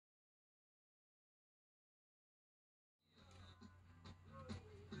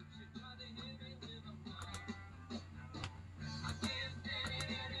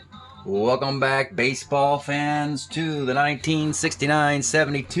Welcome back, baseball fans, to the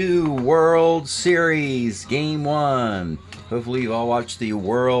 1969-72 World Series Game 1. Hopefully you've all watched the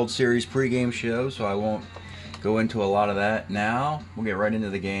World Series pregame show, so I won't go into a lot of that now. We'll get right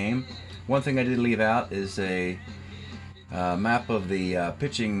into the game. One thing I did leave out is a map of the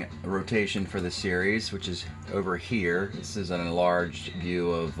pitching rotation for the series, which is over here. This is an enlarged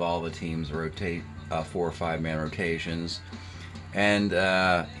view of all the teams rotate 4 or 5 man rotations. And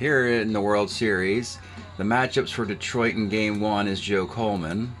here in the World Series, the matchups for Detroit in Game 1 is Joe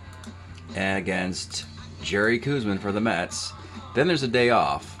Coleman against Jerry Koosman for the Mets. Then there's a day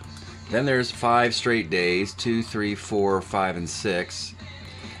off. Then there's 5 straight days, 2, 3, 4, 5, and 6.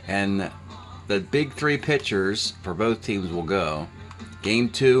 And the big 3 pitchers for both teams will go. Game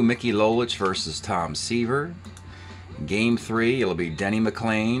 2, Mickey Lolich versus Tom Seaver. Game 3, it'll be Denny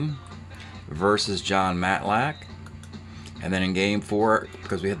McLain versus John Matlack. And then in Game 4,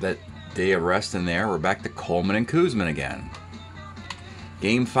 because we had that day of rest in there, we're back to Coleman and Koosman again.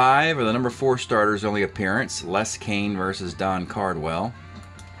 Game 5 are the number 4 starters only appearance, Les Kane versus Don Cardwell.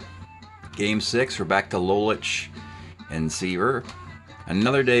 Game 6, we're back to Lolich and Seaver.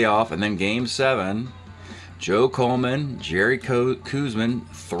 Another day off, and then Game 7, Joe Coleman, Jerry Koosman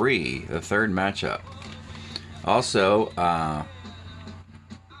 3, the third matchup. Also,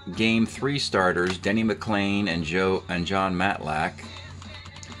 Game 3 starters, Denny McLain and John Matlack,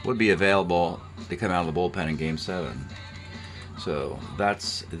 would be available to come out of the bullpen in Game 7. So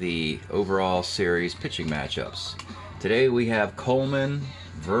that's the overall series pitching matchups. Today we have Coleman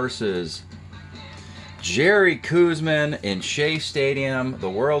versus Jerry Koosman in Shea Stadium, the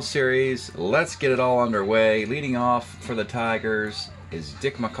World Series. Let's get it all underway. Leading off for the Tigers is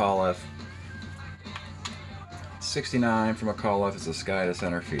Dick McAuliffe. 69 for McAuliffe is the sky to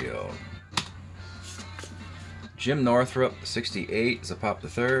center field. Jim Northrup, 68, is a pop to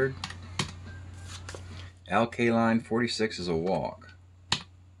third. Al Kaline, 46, is a walk.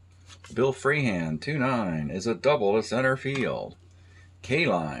 Bill Freehan, 2-9, is a double to center field.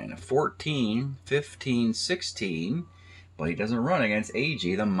 Kaline, 14, 15, 16, but he doesn't run against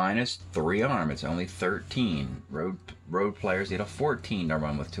AG, the -3 arm. It's only 13. Road players need a 14 to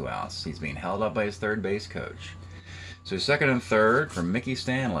run with 2 outs. He's being held up by his third base coach. So second and third for Mickey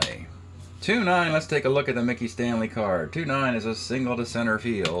Stanley. 2-9, let's take a look at the Mickey Stanley card. 2-9 is a single to center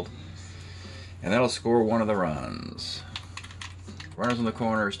field, and that'll score one of the runs. Runners in the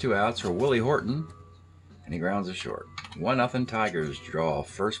corners, 2 outs for Willie Horton, and he grounds it short. 1-0 Tigers draw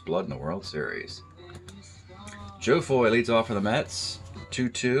first blood in the World Series. Joe Foy leads off for the Mets.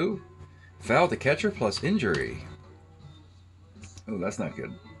 2-2. Foul to catcher plus injury. Oh, that's not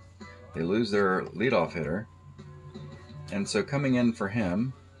good. They lose their leadoff hitter. And so coming in for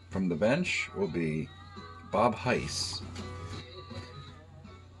him from the bench will be Bob Heiss.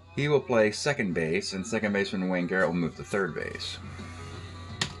 He will play second base, and second baseman Wayne Garrett will move to third base.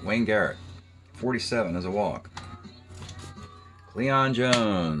 Wayne Garrett, 47, is a walk. Cleon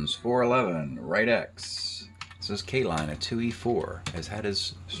Jones, 4'11", right X. This is Kaline at 2E4, has had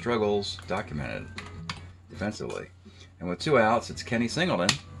his struggles documented defensively. And with 2 outs, it's Kenny Singleton.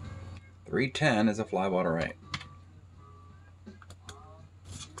 3'10", is a fly ball to right.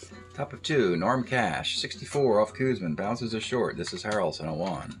 Top of 2, Norm Cash, 64 off Koosman, bounces to short. This is Harrelson at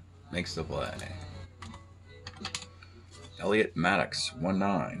 1, makes the play. Elliot Maddox,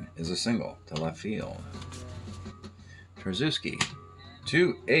 1-9, is a single to left field. Trzaski,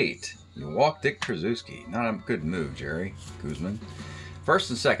 2-8. You walk Dick Trzaski. Not a good move, Jerry Koosman. First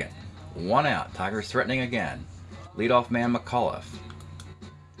and second, 1 out. Tigers threatening again. Leadoff man McAuliffe.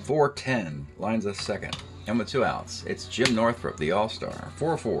 4-10, lines a second. And with 2 outs, it's Jim Northrup, the All-Star.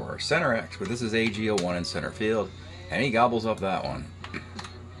 4-4, center X, but this is AG01 in center field, and he gobbles up that one.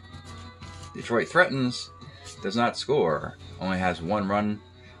 Detroit threatens, does not score, only has 1 run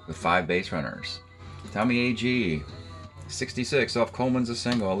with 5 base runners. Tommy AG, 66 off Coleman's a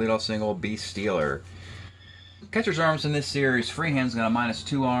single, a leadoff single, Beast Steeler. Catcher's arms in this series, Freehand's got a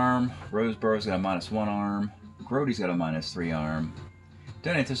 -2 arm, Roseborough's got a -1 arm, Grody's got a -3 arm.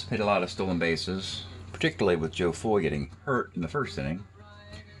 Don't anticipate a lot of stolen bases, particularly with Joe Foy getting hurt in the first inning.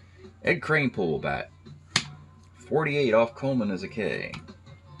 Ed Kranepool will bat. 48 off Coleman is a K.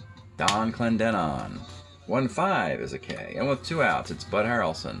 Don Clendenon, 1-5 is a K. And with 2 outs, it's Bud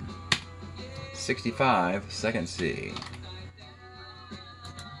Harrelson. 65, second C.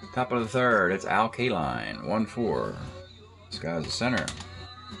 Top of the third, it's Al Kaline, 1-4. Sky's the center.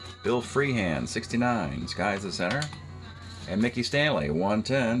 Bill Freehan, 69, Sky's the center. And Mickey Stanley,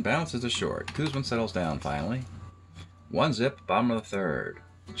 110, bounces to short. Koosman settles down finally. 1-zip, bottom of the third.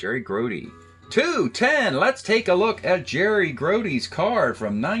 Jerry Grody, 210. Let's take a look at Jerry Grote's card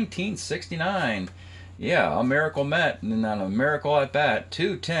from 1969. Yeah, a miracle Met, and then a miracle at bat.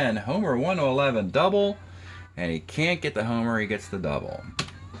 210, homer 111, double, and he can't get the homer, he gets the double.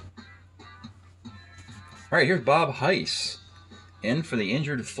 All right, here's Bob Heiss, in for the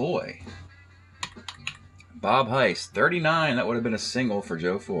injured Foy. Bob Heiss, 39, that would have been a single for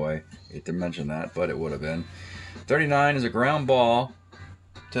Joe Foy. I hate to mention that, but it would have been. 39 is a ground ball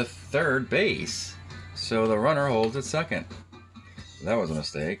to third base, so the runner holds at second. That was a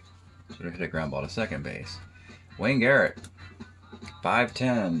mistake. Should have hit a ground ball to second base. Wayne Garrett,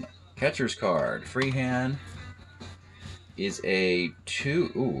 510, catcher's card, freehand, is a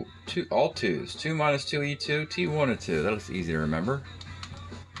all twos. 2 minus 2E2, T1 to 2. That looks easy to remember.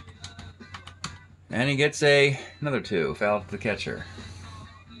 And he gets another 2, foul to the catcher.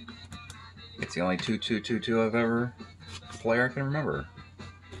 It's the only 2-2-2-2 I've ever player I can remember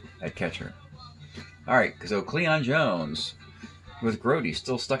at catcher. All right, so Cleon Jones with Grote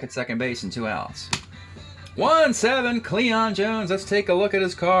still stuck at second base and 2 outs. 1-7, Cleon Jones. Let's take a look at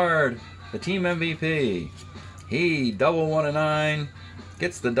his card. The team MVP. He double 1-9,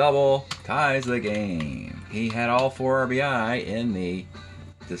 gets the double, ties the game. He had all 4 RBI in the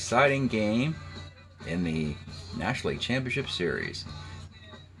deciding game in the National League Championship Series.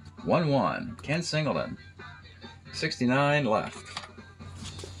 1-1, Ken Singleton. 69 left.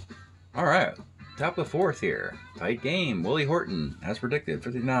 All right, top of the 4th here. Tight game. Willie Horton, as predicted,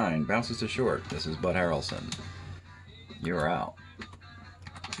 59, bounces to short. This is Bud Harrelson. You're out.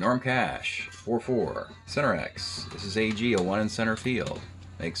 Norm Cash, 4-4. Center X. This is AG, a 1 in center field.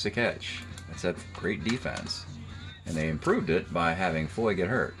 Makes a catch. That's that great defense. And they improved it by having Foy get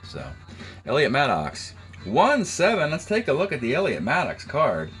hurt. So, Elliot Maddox, 1-7. Let's take a look at the Elliot Maddox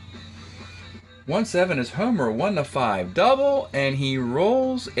card. 1-7 is homer, 1-5 double, and he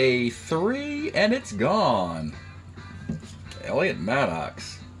rolls a 3, and it's gone. Elliot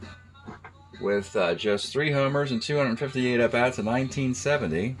Maddox with just 3 homers and 258 at-bats in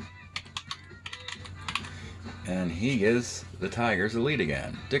 1970. And he gives the Tigers the lead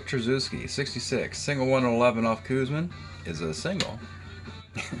again. Dick Tracewski, 66, single 111 off Kuzman is a single.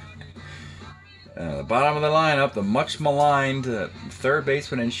 The bottom of the lineup, the much maligned third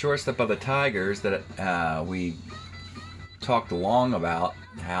baseman and shortstop of the Tigers that we talked long about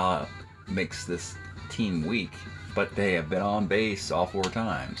how it makes this team weak, but they have been on base all 4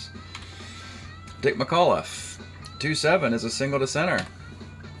 times. Dick McAuliffe, 2-7 is a single to center.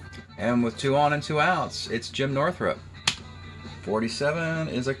 And with 2 on and 2 outs, it's Jim Northrup. 47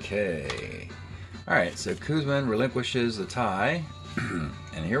 is a K. All right, so Kuzman relinquishes the tie.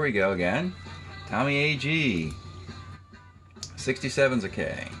 And here we go again. Tommy A.G. 67's a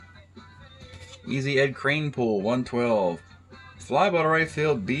K. Easy Ed Cranepool, 112. Fly ball to right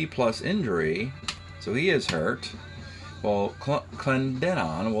field, B plus injury. So he is hurt. Well,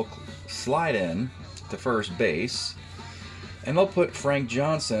 Clendenon will slide in to first base. And they'll put Frank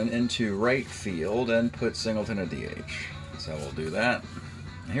Johnson into right field and put Singleton at DH. So we'll do that.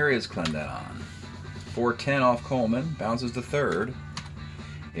 Here is Clendenon. 410 off Coleman, bounces to third.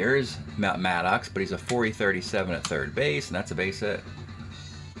 Here's Maddox, but he's a 40-37 at third base, and that's a base hit.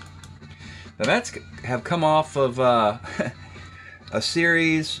 The Mets have come off of a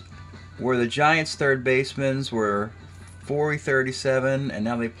series where the Giants' third basemen were 40-37, and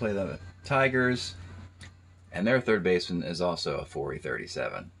now they play the Tigers, and their third baseman is also a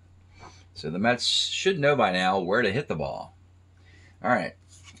 40-37. So the Mets should know by now where to hit the ball. All right,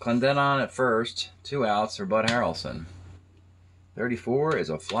 Clendenon at first, 2 outs for Bud Harrelson. 34 is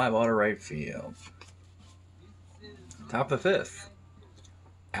a fly ball to right field. Top of the 5th,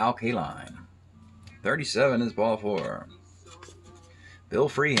 Al Kaline. 37 is ball 4. Bill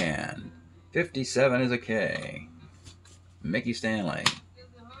Freehand. 57 is a K. Mickey Stanley.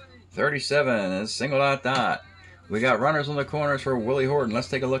 37 is single dot. We got runners on the corners for Willie Horton. Let's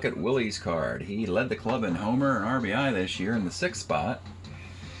take a look at Willie's card. He led the club in homer and RBI this year in the 6th spot.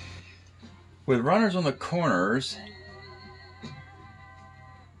 With runners on the corners,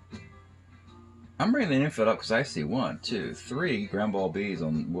 I'm bringing the infield up because I see 1, 2, 3 ground ball Bs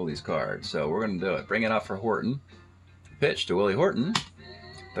on Willie's card. So we're going to do it. Bring it up for Horton. Pitch to Willie Horton.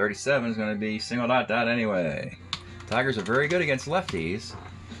 37 is going to be single dot anyway. Tigers are very good against lefties.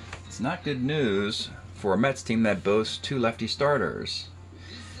 It's not good news for a Mets team that boasts 2 lefty starters.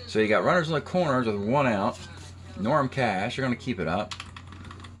 So you got runners on the corners with 1 out. Norm Cash, you're going to keep it up.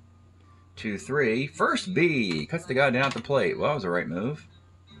 2-3. First B. Cuts the guy down at the plate. Well, that was the right move.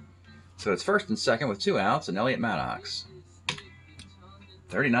 So it's first and second with 2 outs and Elliot Maddox.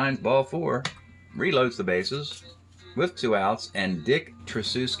 39's ball 4. Reloads the bases. with 2 outs, and Dick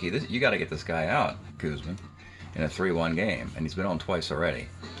Tracewski. You got to get this guy out, Kuzman, in a 3-1 game, and he's been on twice already.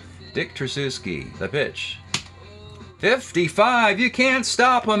 Dick Tracewski, the pitch. 55. You can't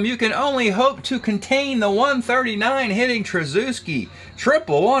stop him. You can only hope to contain the 139 hitting Tracewski.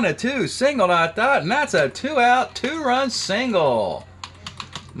 Triple 1-2, single ... and that's a 2-out, 2-run single.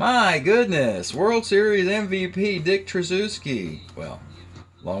 My goodness, World Series MVP Dick Tracewski. Well,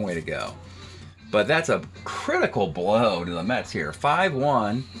 long way to go. But that's a critical blow to the Mets here.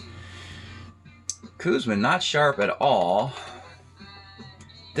 5-1. Kuzman not sharp at all.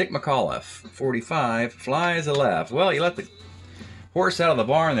 Dick McAuliffe, 45, flies to left. Well, you let the horse out of the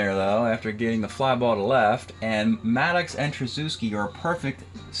barn there, though, after getting the fly ball to left. And Matic and Tracewski are a perfect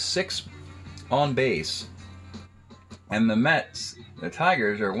 6 on base. And the Mets, the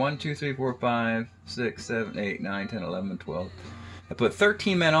Tigers, are 1, 2, 3, 4, 5, 6, 7, 8, 9, 10, 11, 12. I put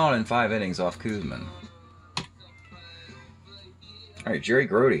 13 men on in 5 innings off Kuzman. All right, Jerry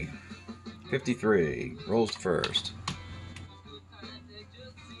Grody, 53, rolls to first.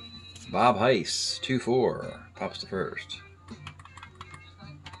 Bob Heiss, 2-4, pops to first.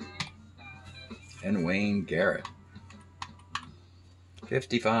 And Wayne Garrett,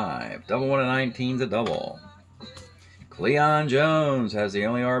 55, double 1-19's a double. Cleon Jones has the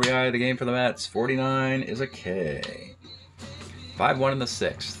only RBI of the game for the Mets. 49 is a K. 5-1 in the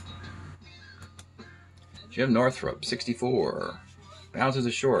 6th. Jim Northrup, 64. Bounces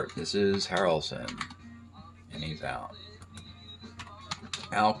a short. This is Harrelson. And he's out.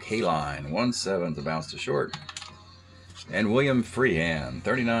 Al Kaline, 1-7 to bounce to short. And William Freehan,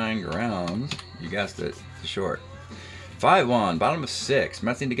 39 grounds. You guessed it, to short. 5-1, bottom of 6.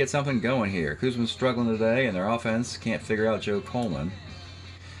 Mets need to get something going here. Kuzman's struggling today, and their offense can't figure out Joe Coleman.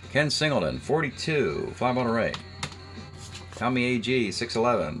 Ken Singleton, 42, fly ball to right. Tommy A.G.,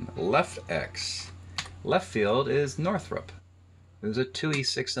 6'11", left X. Left field is Northrup, who's a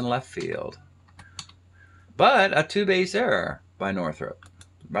 2-6 in left field. But a 2-base error by Northrup.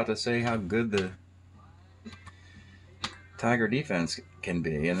 About to say how good the Tiger defense can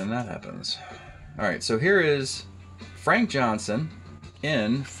be, and then that happens. All right, so here is Frank Johnson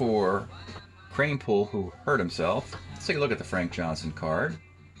in for Kranepool, who hurt himself. Let's take a look at the Frank Johnson card.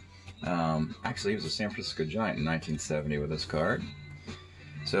 Actually, he was a San Francisco Giant in 1970 with this card.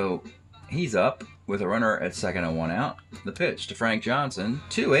 So he's up with a runner at second and 1 out. The pitch to Frank Johnson.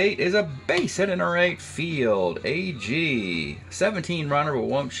 2-8 is a base hit in right field. AG. 17 runner, but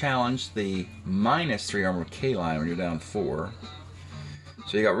won't challenge the -3 arm with K-line when you're down 4.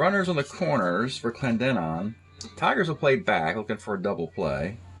 So you got runners on the corners for Clendenon. Tigers will play back, looking for a double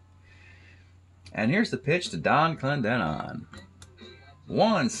play. And here's the pitch to Don Clendenon.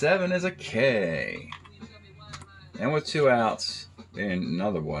 1-7 is a K. And with 2 outs, and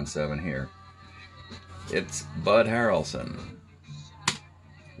another 1-7 here, it's Bud Harrelson.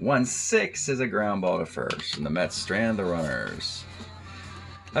 1-6 is a ground ball to first, and the Mets strand the runners.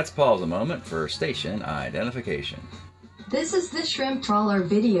 Let's pause a moment for station identification. This is the Shrimp Trawler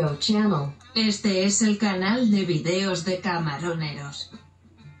video channel. Este es el canal de videos de camaroneros.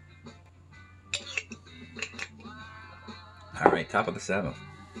 All right, top of the 7th.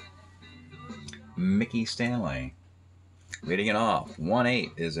 Mickey Stanley. Leading it off.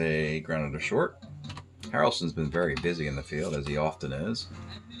 1-8 is a grounded to short. Harrelson's been very busy in the field, as he often is.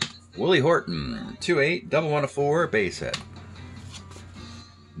 Willie Horton. 2-8, double 1-4, base hit.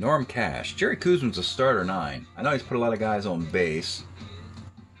 Norm Cash. Jerry Kuzman's a starter 9. I know he's put a lot of guys on base,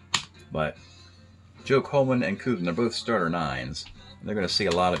 but Joe Coleman and Kuzman are both starter 9s. They're going to see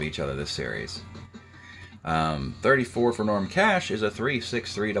a lot of each other this series. 34 for Norm Cash is a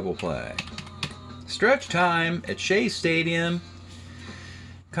 3-6-3 double play. Stretch time at Shea Stadium.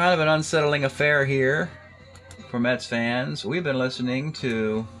 Kind of an unsettling affair here for Mets fans. We've been listening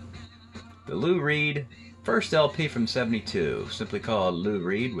to the Lou Reed first LP from '72, simply called Lou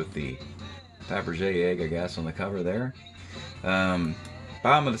Reed, with the Fabergé egg, I guess, on the cover there. Bottom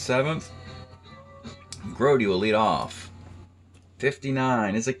of the 7th, Grody will lead off.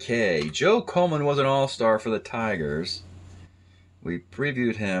 59 is a K. Joe Coleman was an all-star for the Tigers. We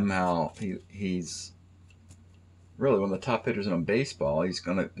previewed him, how he's really one of the top pitchers in baseball. He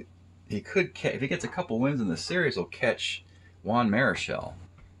could, if he gets a couple wins in the series, he'll catch Juan Marichal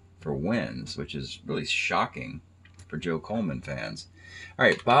for wins, which is really shocking for Joe Coleman fans. All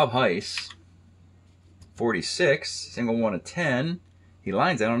right, Bob Heiss, 46, single 1-10. He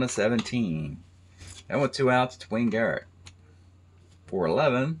lines out on a 17. And with 2 outs, it's Wayne Garrett.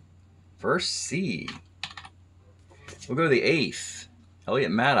 4-11, first C. We'll go to the 8th.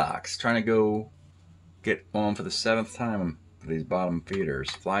 Elliot Maddox trying to go get on for the 7th time for these bottom feeders.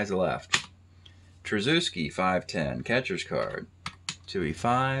 Flies to left. Trzaskowski, 5-10, catcher's card.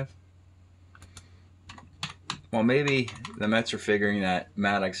 2E5. Well, maybe the Mets are figuring that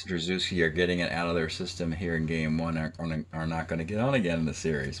Maddox and Trzaskowski are getting it out of their system here in Game 1, are not going to get on again in the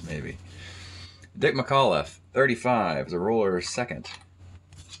series, maybe. Dick McAuliffe, 35, is a roller second.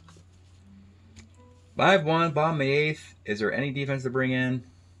 5-1, bottom of the 8th. Is there any defense to bring in?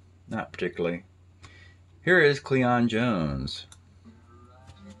 Not particularly. Here is Cleon Jones.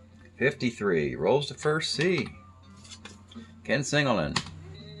 53, rolls to first C. Ken Singleton,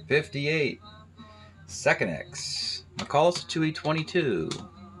 58. Second X. McCall's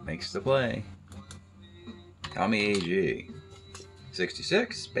 2E22. Makes the play. Tommy A.G.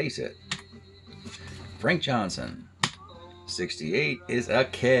 66. Base hit. Frank Johnson. 68 is a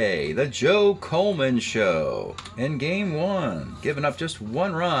K. The Joe Coleman Show. In Game 1. Giving up just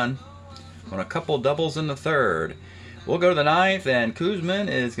 1 run on a couple doubles in the 3rd. We'll go to the 9th, and Kuzman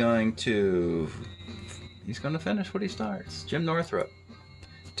is going to... He's going to finish what he starts. Jim Northrup.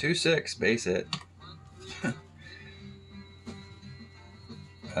 2-6. Base hit.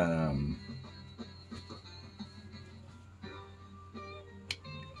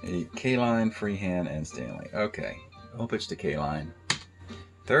 A K-line, Freehand, and Stanley. Okay. I'll pitch to K-line.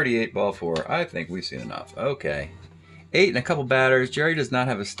 38, ball 4. I think we've seen enough. Okay. 8 and a couple batters. Jerry does not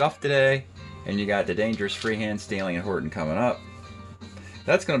have his stuff today. And you got the dangerous Freehand, Stanley, and Horton coming up.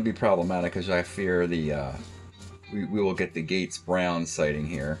 That's going to be problematic because I fear the we will get the Gates-Brown sighting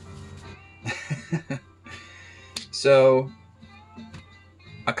here. So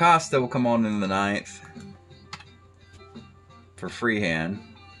Acosta will come on in the 9th for Freehand.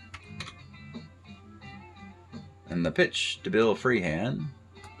 And the pitch to Bill Freehand.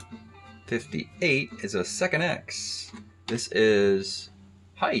 58 is a second X. This is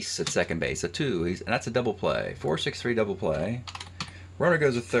Heiss at second base, a 2. And that's a double play. 4-6-3 double play. Runner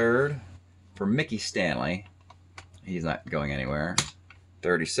goes a 3rd for Mickey Stanley. He's not going anywhere.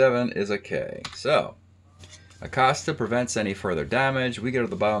 37 is a K. So Acosta prevents any further damage. We go to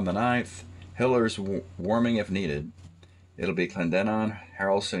the bottom of the 9th. Hiller's warming if needed. It'll be Clendenon,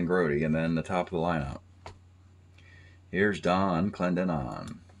 Harrelson, Grody, and then the top of the lineup. Here's Don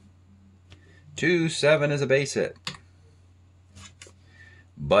Clendenon. 2-7 is a base hit.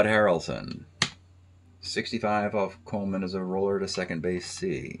 Bud Harrelson. 65 off Coleman is a roller to second base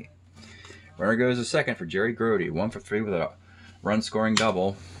C. Runner goes to second for Jerry Grody. 1 for 3 with a run-scoring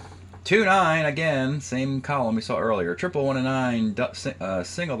double. 2-9 again, same column we saw earlier. Triple 1 and 9,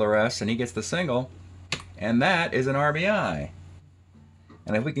 single the rest, and he gets the single. And that is an RBI.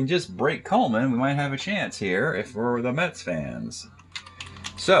 And if we can just break Coleman, we might have a chance here if we're the Mets fans.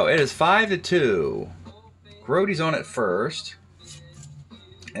 So it is 5-2. Grody's on at first.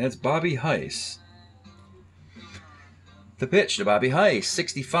 And it's Bobby Heiss. The pitch to Bobby Heiss.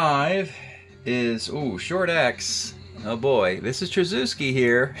 65 is, short X. Oh boy, this is Trzaskowski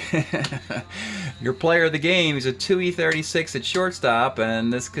here. Your player of the game. He's a 2E36 at shortstop,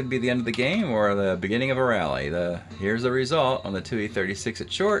 and this could be the end of the game or the beginning of a rally. Here's the result on the 2E36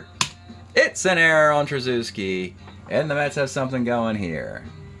 at short. It's an error on Trzaskowski, and the Mets have something going here.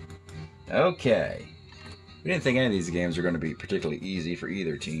 Okay. We didn't think any of these games were going to be particularly easy for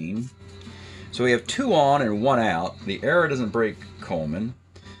either team. So we have 2 on and 1 out. The error doesn't break Coleman.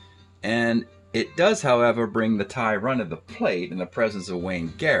 And it does, however, bring the tie run to the plate in the presence of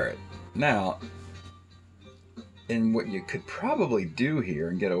Wayne Garrett. Now, in what you could probably do here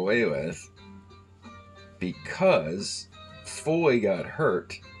and get away with, because Foy got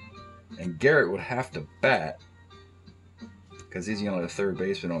hurt and Garrett would have to bat, because he's the only third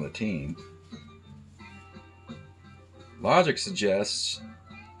baseman on the team. Logic suggests,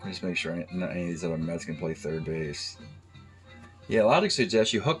 just make sure not any of these other Mets can play third base. Yeah, logic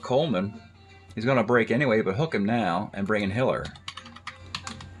suggests you hook Coleman. He's going to break anyway, but hook him now and bring in Hiller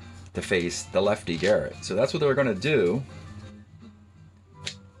to face the lefty Garrett. So that's what they're going to do.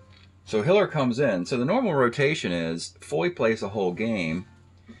 So Hiller comes in. So the normal rotation is Foy plays the whole game,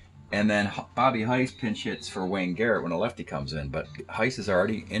 and then Bobby Heiss pinch hits for Wayne Garrett when a lefty comes in. But Heiss is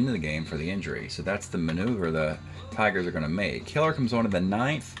already in the game for the injury. So that's the maneuver the Tigers are going to make. Hiller comes on in the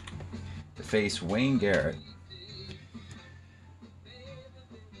 9th to face Wayne Garrett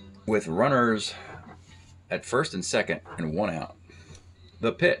with runners at first and second and 1 out.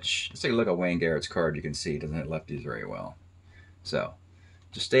 The pitch. Let's take a look at Wayne Garrett's card. You can see he doesn't hit lefties very well. So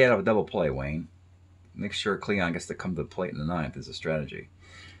just stay out of a double play, Wayne. Make sure Cleon gets to come to the plate in the 9th is a strategy.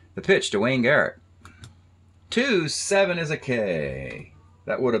 The pitch to Wayne Garrett. 2-7 is a K.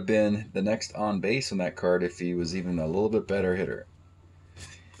 That would have been the next on base on that card if he was even a little bit better hitter.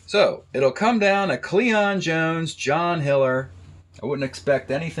 So it'll come down to Cleon Jones, John Hiller. I wouldn't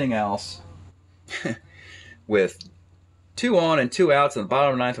expect anything else. with 2 on and 2 outs in the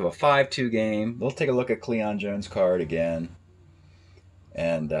bottom of the ninth of a 5-2 game. We'll take a look at Cleon Jones' card again.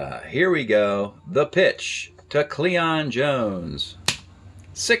 And here we go. The pitch to Cleon Jones.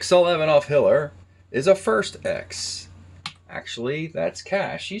 6-11 off Hiller is a first X. Actually, that's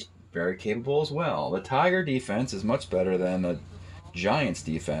Cash. He's very capable as well. The Tiger defense is much better than the Giants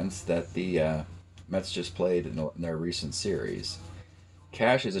defense that the Mets just played in their recent series.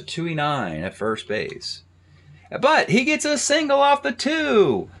 Cash is a 2-9 at first base. But he gets a single off the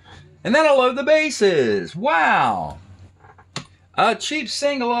 2. And that'll load the bases. Wow. A cheap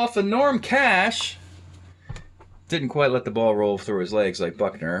single off of Norm Cash. Didn't quite let the ball roll through his legs like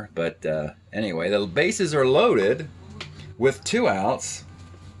Buckner. But anyway, the bases are loaded with 2 outs.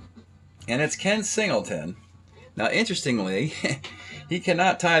 And it's Ken Singleton. Now, interestingly, he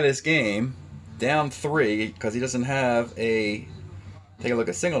cannot tie this game down 3 because he doesn't have a... Take a look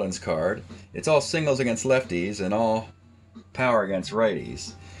at Singleton's card. It's all singles against lefties and all power against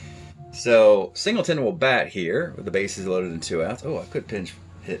righties. So Singleton will bat here with the bases loaded and 2 outs. Oh, I could pinch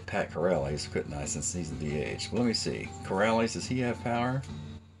hit Pat Corrales, couldn't I, since he's the DH. Well, let me see. Corrales, does he have power?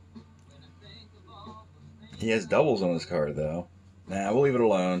 He has doubles on his card, though. Nah, we'll leave it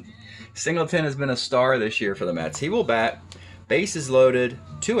alone. Singleton has been a star this year for the Mets. He will bat, bases loaded,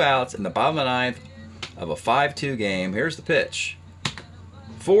 2 outs in the bottom of the ninth of a 5-2 game. Here's the pitch.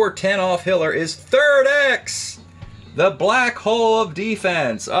 4-10 off Hiller is third X. The black hole of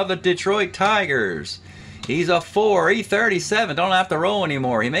defense of the Detroit Tigers. He's a 4, E37. Don't have to roll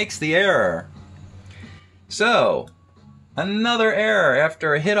anymore. He makes the error. So, another error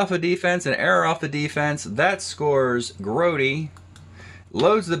after a hit off of defense, an error off the defense. That scores Grody.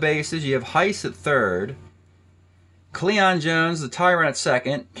 Loads the bases. You have Heiss at third. Cleon Jones, the tie run at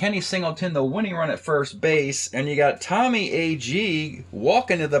second. Kenny Singleton, the winning run at first base. And you got Tommy A.G.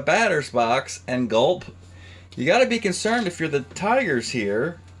 walking to the batter's box and gulp. You got to be concerned if you're the Tigers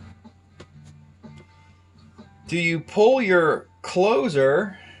here. Do you pull your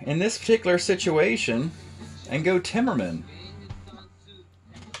closer in this particular situation and go Timmerman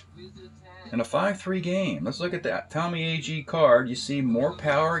in a 5-3 game? Let's look at that Tommy A.G. card. You see more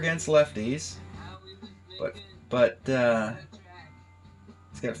power against lefties, but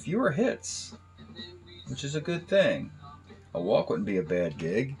he's got fewer hits, which is a good thing. A walk wouldn't be a bad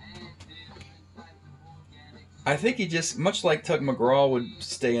gig. I think he just, much like Tug McGraw would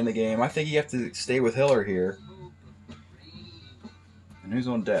stay in the game, I think you have to stay with Hiller here. And who's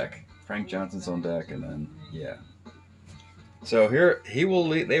on deck? Frank Johnson's on deck, and then, yeah. So here, they will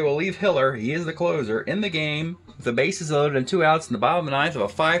leave Hiller, he is the closer, in the game, with the bases loaded and 2 outs in the bottom of the ninth of a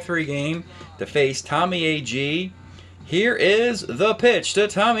 5-3 game to face Tommy A.G. Here is the pitch to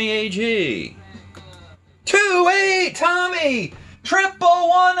Tommy A.G. 2-8, Tommy! Triple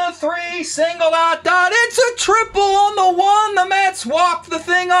 1-3, single ... It's a triple on the 1. The Mets walked the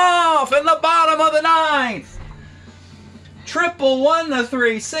thing off in the bottom of the ninth. Triple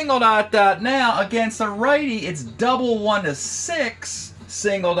 1-3, single ... Now against the righty, it's double 1-6,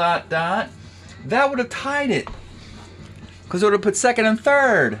 single ... That would have tied it, because it would have put second and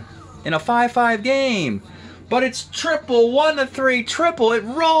third in a 5-5 game. But it's triple 1-3, triple. It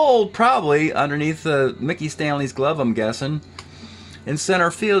rolled probably underneath Mickey Stanley's glove, I'm guessing. In center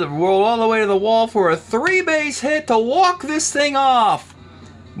field, it rolled all the way to the wall for a 3-base hit to walk this thing off.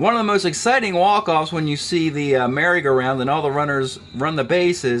 One of the most exciting walk-offs when you see the merry-go-round and all the runners run the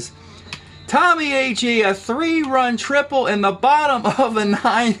bases. Tommy A.G., a 3-run triple in the bottom of the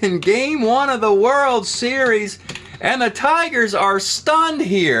ninth in Game 1 of the World Series. And the Tigers are stunned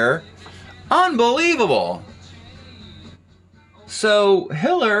here. Unbelievable. So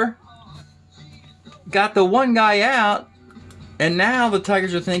Hiller got the one guy out. And now the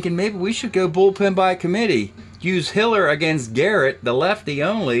Tigers are thinking maybe we should go bullpen by committee. Use Hiller against Garrett, the lefty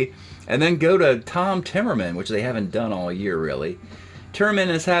only, and then go to Tom Timmerman, which they haven't done all year, really. Timmerman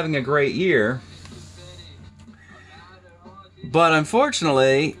is having a great year. But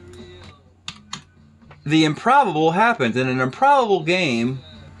unfortunately, the improbable happened. In an improbable game,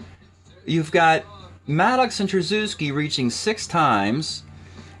 you've got Maddox and Trzaskowski reaching 6 times.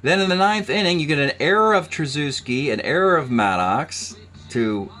 Then in the 9th inning, you get an error of Trzaskowski, an error of Maddox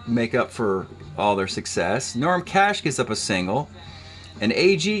to make up for all their success. Norm Cash gets up a single, and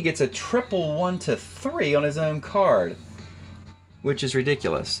AG gets a triple 1-3 on his own card, which is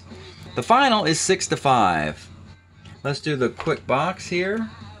ridiculous. The final is 6-5. Let's do the quick box here,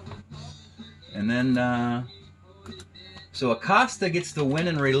 and then so Acosta gets the win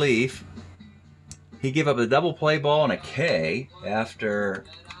in relief. He gave up a double play ball and a K after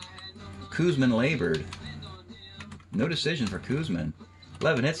Kuzman labored. No decision for Kuzman.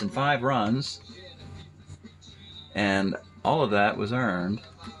 11 hits and 5 runs. And all of that was earned.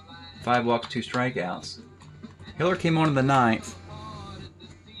 5 walks, 2 strikeouts. Hiller came on in the 9th.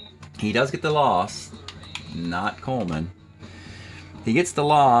 He does get the loss. Not Coleman. He gets the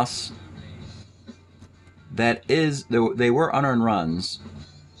loss. That is, they were unearned runs.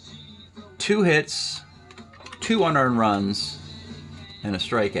 2 hits, 2 unearned runs, and a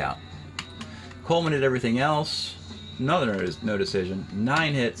strikeout. Coleman did everything else. Another no decision.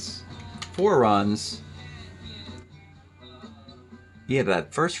 9 hits, 4 runs. Yeah,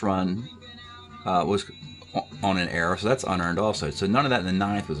 that first run was on an error, so that's unearned also. So none of that in the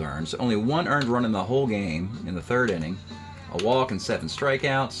 9th was earned. So only 1 earned run in the whole game in the 3rd inning. A walk and 7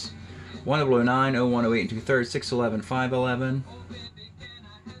 strikeouts. 1-0-9, 0-1, 0-8 and 2/3, 6-11, 5-11,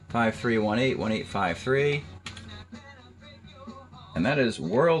 5-3, 1-8, 1-8, 5-3. And that is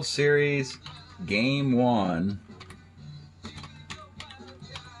World Series Game 1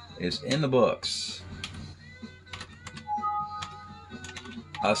 is in the books.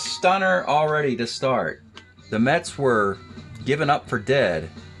 A stunner already to start. The Mets were given up for dead,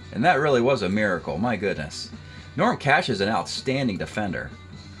 and that really was a miracle. My goodness. Norm Cash is an outstanding defender.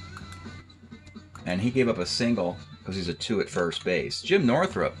 And he gave up a single because he's a 2 at first base. Jim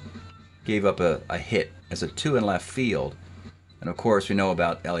Northrup gave up a hit as a 2 in left field. And of course, we know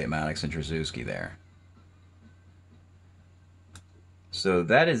about Elliot Maddox and Trzaskowski there. So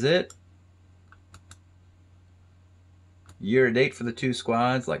that is it. Year to date for the 2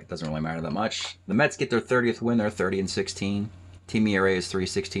 squads, like it doesn't really matter that much. The Mets get their 30th win, they're 30-16. Team ERA is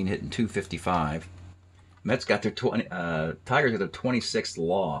 3.16, hitting .255. Mets got their Tigers got their 26th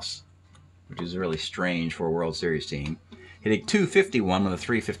loss, which is really strange for a World Series team. Hitting .251 with a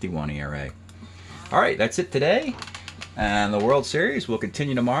 3.51 ERA. All right, that's it today, and the World Series will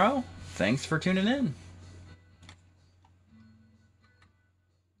continue tomorrow. Thanks for tuning in.